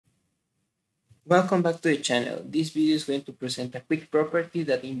Welcome back to the channel. This video is going to present a quick property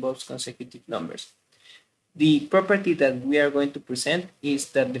that involves consecutive numbers. The property that we are going to present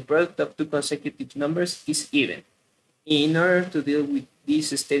is that the product of two consecutive numbers is even. In order to deal with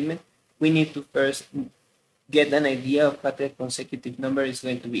this statement, we need to first get an idea of what the consecutive number is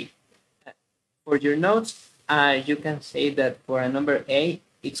going to be. For your notes, you can say that for a number a,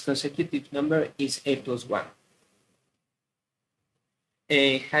 its consecutive number is a plus 1.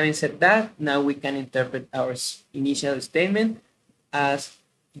 Having said that, now we can interpret our initial statement as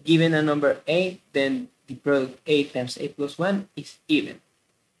given a number a, then the product a times a plus 1 is even.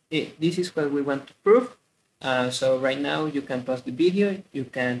 This is what we want to prove. So right now you can pause the video, you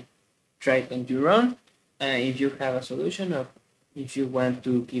can try it on your own. If you have a solution or if you want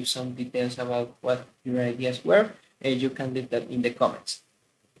to give some details about what your ideas were, you can leave that in the comments.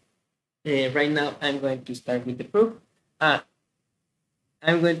 Right now I'm going to start with the proof.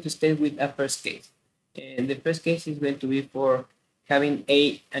 I'm going to start with a first case. The first case is going to be for having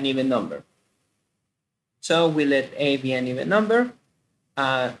a an even number. So we let a be an even number.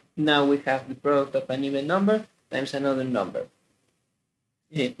 Now we have the product of an even number times another number.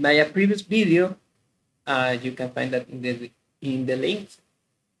 By a previous video, you can find that in the links.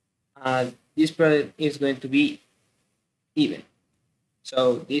 This product is going to be even.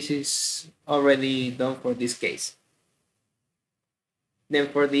 So this is already done for this case. Then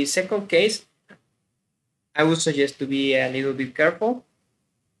for the second case, I would suggest to be a little bit careful.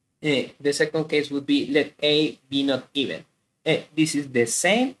 The second case would be let a be not even. This is the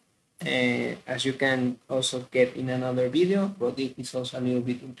same as you can also get in another video, but it is also a little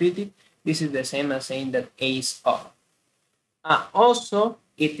bit intuitive. This is the same as saying that a is odd. Also,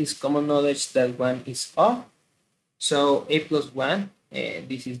 it is common knowledge that 1 is odd. So a plus 1,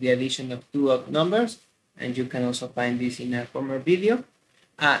 this is the addition of two odd numbers, and you can also find this in a former video.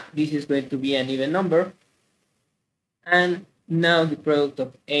 This is going to be an even number. And now the product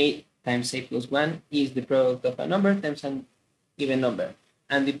of a times a plus 1 is the product of a number times an even number.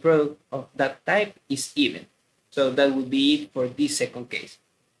 And the product of that type is even. So that would be it for this second case.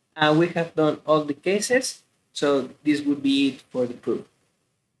 We have done all the cases, so this would be it for the proof.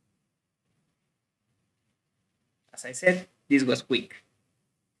 As I said, this was quick.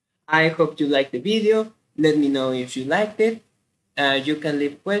 I hope you liked the video. Let me know if you liked it. You can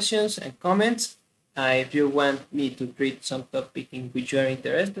leave questions and comments. If you want me to treat some topic in which you are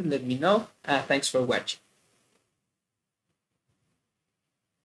interested, let me know. Thanks for watching.